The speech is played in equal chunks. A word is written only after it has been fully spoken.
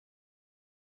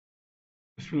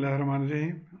বিসমিল্লাহির রহমানির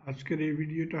রহিম। আজকের এই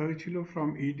ভিডিওটা হয়েছিল from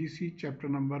EDC chapter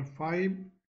number 5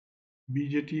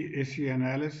 BJD AC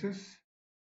analysis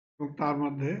এবং তার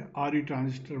মধ্যে আরই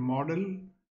ট্রানজিস্টর মডেল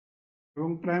এবং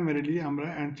প্রাইমারিলি আমরা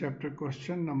and chapter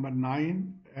question number 9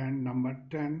 and number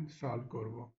 10 solve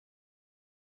করব।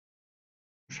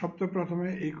 সবচেয়ে প্রথমে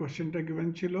এই কোশ্চেনটা গিভেন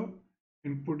ছিল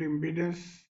input impedance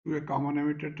two a common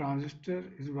emitter transistor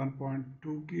is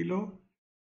 1.2 kilo,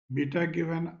 beta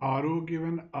given, RO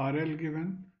given, RL given.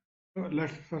 So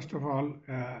let's first of all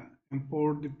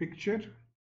import the picture.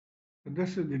 So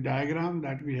this is the diagram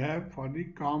that we have for the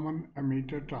common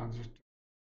emitter transistor.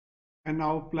 And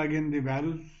now plug in the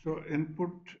values. So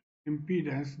input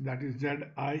impedance, that is Zi,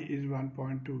 is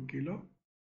 1.2 kilo,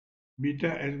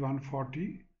 beta is 140,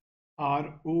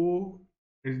 RO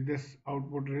is this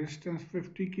output resistance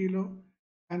 50 kilo,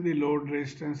 and the load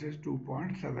resistance is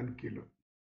 2.7 kilo.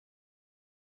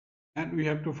 And we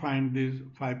have to find these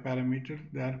 5 parameters.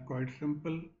 They are quite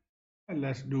simple. And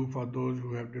let's do for those who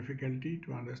have difficulty to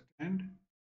understand.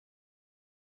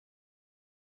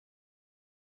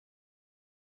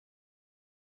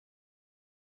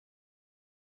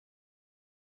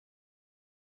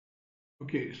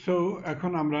 Okay, so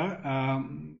এখন আমরা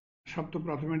সবচেয়ে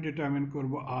প্রথমে determine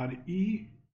করব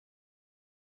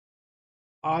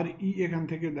RE এখান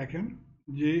থেকে দেখেন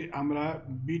যে আমরা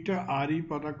বিটা RE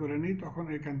পতা করে নিই, তখন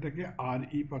এখান থেকে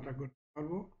RE পতা করতে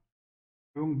পারবো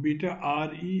এবং বিটা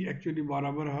RE অ্যাকচুয়ালি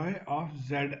বরাবর হয় অফ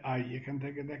ZI। এখান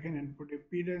থেকে দেখেন ইনপুট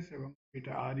ইম্পিডেন্স এবং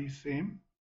বিটা RE সেম।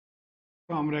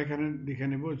 তো আমরা এখানে দেখে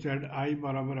নেব ZI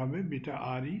বরাবর হবে বিটা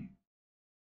RE,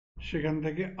 সেখান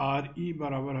থেকে RE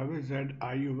বরাবর হবে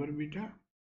ZI over beta.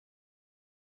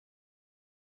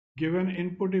 Given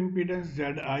input impedance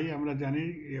Zi আমরা জানি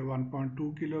 1.2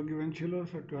 কিলো given ছিল,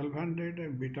 so 1200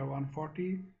 and beta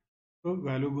 140, তো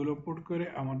ভ্যালুগুলো পুট করে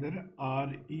আমাদের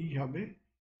RE হবে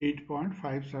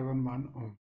 8.571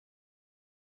 ohm।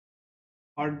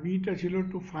 আর বিটা ছিল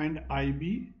টু ফাইন্ড IB,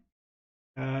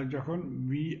 যখন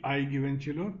VI given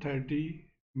ছিল 30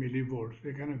 মিলিভোল্ট,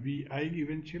 এখানে VI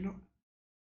given ছিল।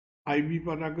 IB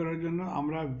পতা করার জন্য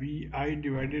আমরা VI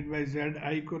ডিভাইডেড বাই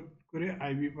ZI করে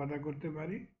IB পতা করতে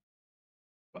পারি।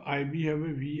 IB হবে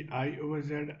VI over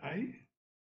ZI,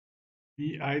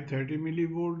 VI 30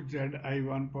 millivolt, ZI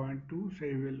 1.2,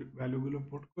 সেই ভ্যালুগুলো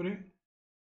পুট করে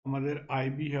আমাদের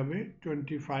IB হবে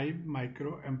 25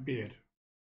 মাইক্রো অ্যাম্পিয়ার।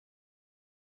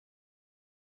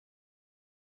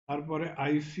 তারপরে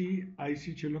IC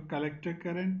ছিল কালেক্টর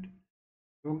কারেন্ট,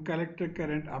 এবং কালেক্টর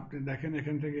কারেন্ট আপনি দেখেন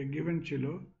এখান থেকে গিভেন ছিল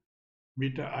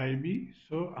বিটা IB,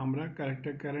 সো আমরা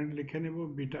কালেক্টর কারেন্ট লিখে নেব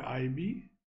বিটা IB,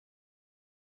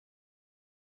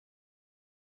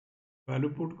 ভ্যালু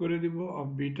পুট করে দিব অফ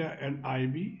বিটা অ্যান্ড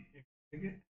IB থেকে,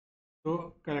 তো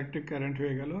কালেক্টর কারেন্ট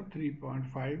হয়ে গেল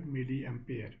 3.5 মিলি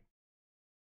অ্যাম্পিয়ার।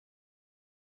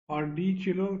 আর D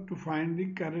ছিল to find the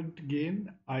current gain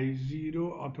I0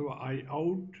 অথবা I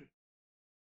out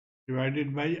divided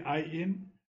by IN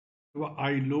অথবা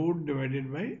I load divided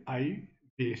by I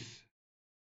base।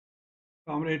 তো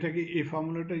আমরা এটাকে এই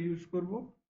ফর্মুলাটা ইউজ করব।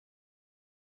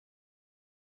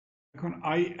 এখন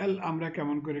IL আমরা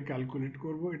কেমন করে ক্যালকুলেট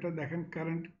করব, এটা দেখেন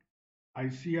কারেন্ট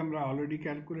IC আমরা অলরেডি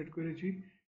ক্যালকুলেট করেছি।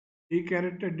 এই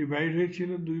কারেন্টটা ডিভাইড হয়েছিল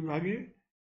দুই ভাগে,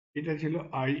 এটা ছিল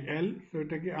IL, তো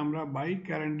এটাকে আমরা by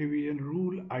current division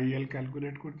rule IL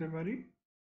calculate করতে পারি।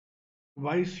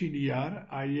 বাই CDR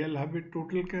IL হবে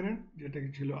টোটাল কারেন্ট, যেটা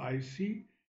ছিল IC,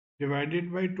 divided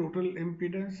by total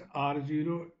impedance R0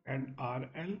 and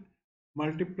RL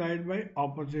multiplied by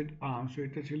opposite arm, so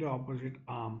এটা ছিল অপোজিট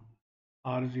আর্ম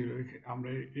R0। আমরা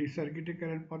এই সার্কিটে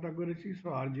কারেন্ট পতা করেছি, so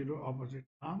R0 opposite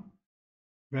arm.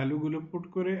 ভ্যালুগুলো put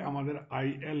করে আমাদের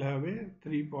IL হবে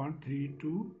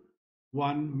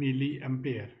 3.321 মিলি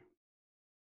অ্যাম্পিয়ার।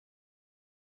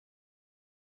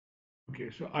 ওকে,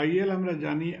 সো IL আমরা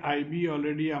জানি, IB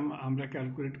অলরেডি আমরা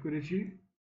ক্যালকুলেট করেছি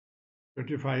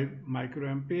 25 micro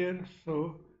ampere, so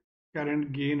current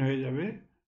gain হয়ে যাবে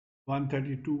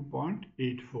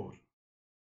 132.84।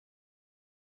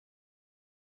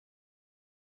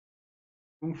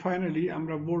 এবং ফাইনালি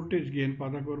আমরা ভোল্টেজ গেইন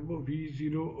পাতা করব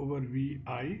V0 over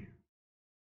VI।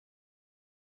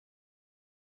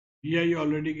 VI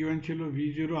already given ছিল,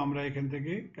 V0 আমরা এখান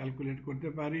থেকে ক্যালকুলেট করতে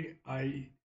পারি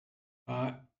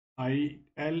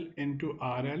IL ইন্টু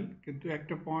RL, কিন্তু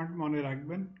একটা পয়েন্ট মনে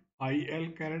রাখবেন, IL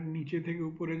কারেন্ট নিচে থেকে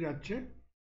উপরে যাচ্ছে,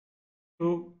 তো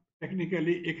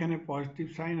টেকনিক্যালি এখানে পজিটিভ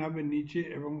সাইন হবে নিচে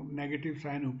এবং নেগেটিভ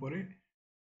সাইন উপরে,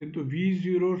 কিন্তু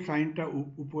V0 সাইনটা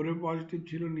উপরে পজিটিভ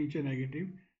ছিল, নিচে নেগেটিভ,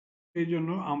 এই জন্য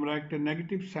আমরা একটা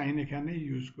নেগেটিভ সাইন এখানে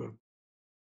ইউজ করব।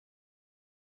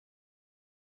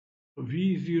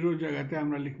 V0 জায়গাতে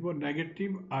আমরা লিখব নেগেটিভ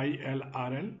IL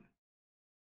RL,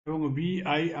 এবং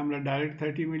VI আমরা ডাইরেক্ট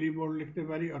 30 মিলিভোল্ট লিখতে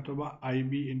পারি অথবা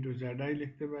IB ইন্টু ZI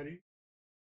লিখতে পারি।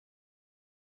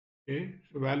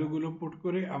 ভ্যালুগুলো পুট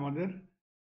করে আমাদের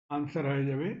আনসার হয়ে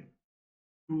যাবে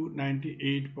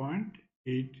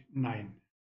 298.89।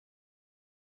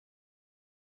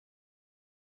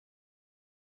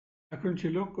 এখন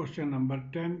ছিল কোশ্চেন নাম্বার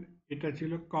 10, এটা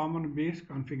ছিল কমন বেস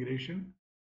কনফিগারেশন।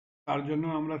 তার জন্য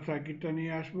আমরা সার্কিটটা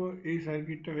নিয়ে আসবো। এই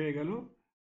সার্কিটটা হয়ে গেল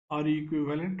আর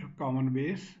ইকুইভ্যালেন্ট কমন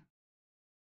বেস।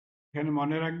 এখানে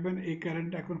মনে রাখবেন এই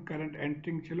কারেন্ট, এখন কারেন্ট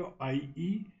এন্ট্রিং ছিল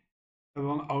IE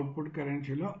এবং আউটপুট কারেন্ট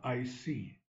ছিল IC।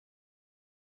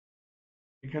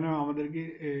 এখানেও আমাদেরকে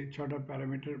 6টা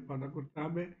প্যারামিটার পতা করতে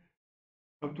হবে।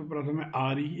 প্রথমে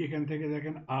RE, এখান থেকে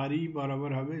দেখেন RE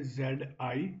বরাবর হবে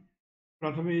ZI।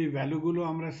 প্রথমে এই ভ্যালুগুলো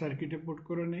আমরা সার্কিটে পুট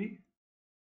করে নেই।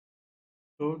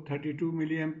 তো 32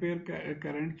 মিলি অ্যাম্পিয়ার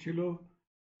কারেন্ট ছিল,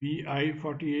 VI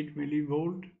 48 মিলি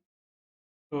ভোল্ট।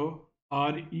 তো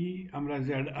RE আমরা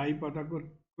ZI পতা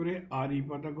করে RE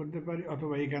পতা করতে পারি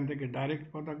অথবা এখান থেকে ডাইরেক্ট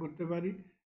পতা করতে পারি,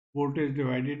 ভোল্টেজ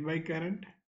ডিভাইডেড বাই কারেন্ট।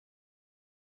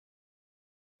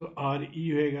 তো RE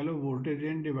হয়ে গেল voltage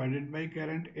N divided by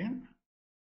current N,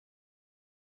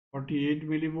 48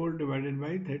 millivolt divided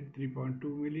by 3.2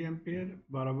 milli ampere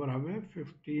বরাবর হবে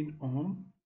 15 ওহম।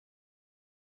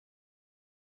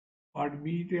 পার্ট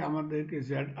বি তে আমাদেরকে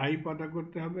ZI পতা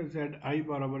করতে হবে। ZI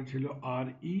বরাবর ছিল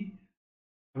RE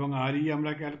এবং RE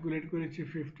আমরা ক্যালকুলেট করেছি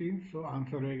 15, সো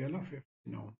আনসার হয়ে গেল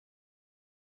 15 ওহম।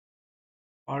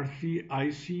 আর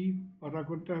IC পতা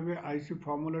করতে হবে। IC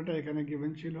ফর্মুলাটা এখানে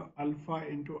গিভেন ছিল আলফা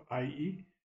ইন্টু IE।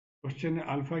 কোশ্চেনে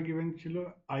আলফা গিভেন ছিল,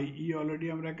 IE অলরেডি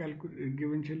আমরা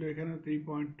গিভেন ছিল এখানে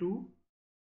 3.2,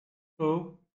 তো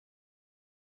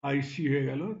IC হয়ে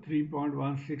গেল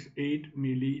 3.168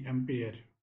 মিলি অ্যাম্পিয়ার।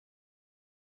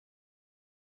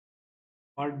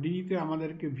 পার্ট ডি তে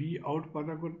আমাদেরকে ভি আউট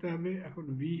পতা করতে হবে। এখন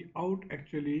ভি আউট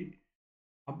অ্যাকচুয়ালি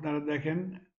আপনারা দেখেন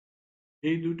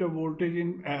এই দুটো voltage in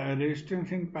resistance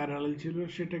in parallel ছিল,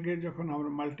 সেটাকে যখন আমরা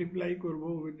মাল্টিপ্লাই করব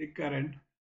উইথ দি কারেন্ট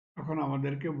তখন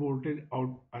আমাদেরকে ভোল্টেজ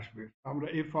আউট আসবে। আমরা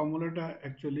এই ফর্মুলাটা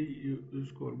অ্যাকচুয়ালি ইউজ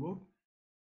করব,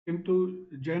 কিন্তু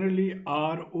জেনারেলি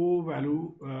আর ও ভ্যালু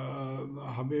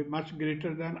হবে মাচ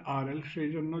গ্রেটার দ্যান RL। সেই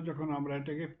জন্য যখন আমরা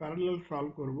এটাকে প্যারালাল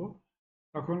সলভ করব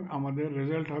তখন আমাদের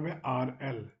রেজাল্ট হবে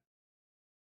RL।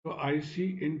 তো IC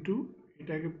ইন্টু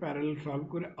এটাকে প্যারালাল সলভ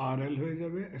করে RL হয়ে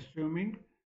যাবে, অ্যাসিউমিং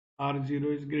R0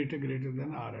 is greater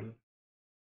than RL।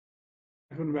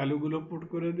 এখন ভ্যালুগুলো পুট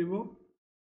করে দিব।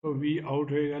 তো ভি আউট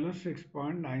হয়ে গেল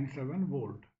 6.97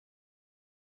 ভোল্ট।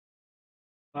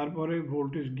 তারপরে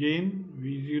voltage gain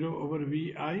V0 over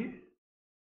VI।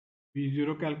 V0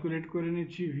 calculate করে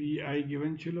নিচ্ছি, VI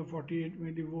গিভেন ছিল 48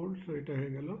 মিলি ভোল্ট, সো এটা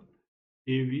হয়ে গেল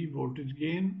AV ভোল্টেজ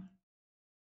গেইন।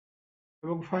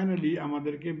 এবং ফাইনালি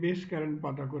আমাদেরকে বেস কারেন্ট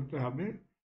পাতা করতে হবে,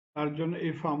 তার জন্য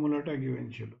এই ফর্মুলাটা গিভেন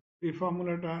ছিল। এই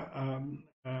ফর্মুলাটা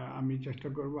আমি চেষ্টা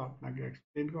করব আপনাকে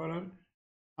এক্সপ্লেন করার।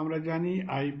 আমরা জানি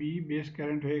IB বেস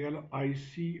কারেন্ট হয়ে গেল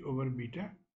IC ওভার বিটা,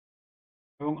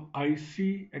 এবং IC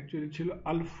অ্যাকচুয়ালি ছিল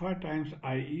আলফা টাইমস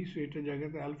IE, সো এটা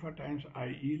জায়গাতে আলফা টাইমস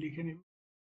IE লিখে নিব।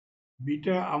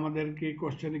 বিটা আমাদেরকে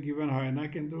কোশ্চেনে গিভেন হয় না,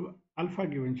 কিন্তু আলফা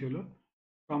গিভেন ছিল,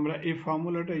 তো আমরা এই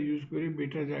ফর্মুলাটা ইউজ করি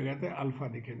বিটার জায়গাতে আলফা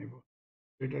লিখে নেব।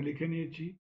 এটা লিখে নিয়েছি।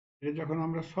 এটা যখন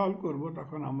আমরা সলভ করব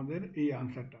তখন আমাদের এই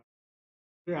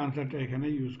আনসারটা এখানে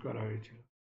ইউজ করা হয়েছিল।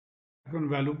 এখন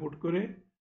ভ্যালু পুট করে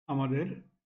আমাদের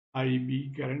IB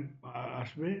কারেন্ট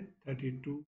আসবে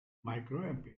 32 মাইক্রো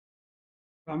অ্যাম্পিয়ার।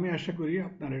 আমি আশা করি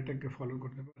আপনারা এটাকে ফলো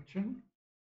করতে পারছেন।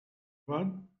 ধন্যবাদ।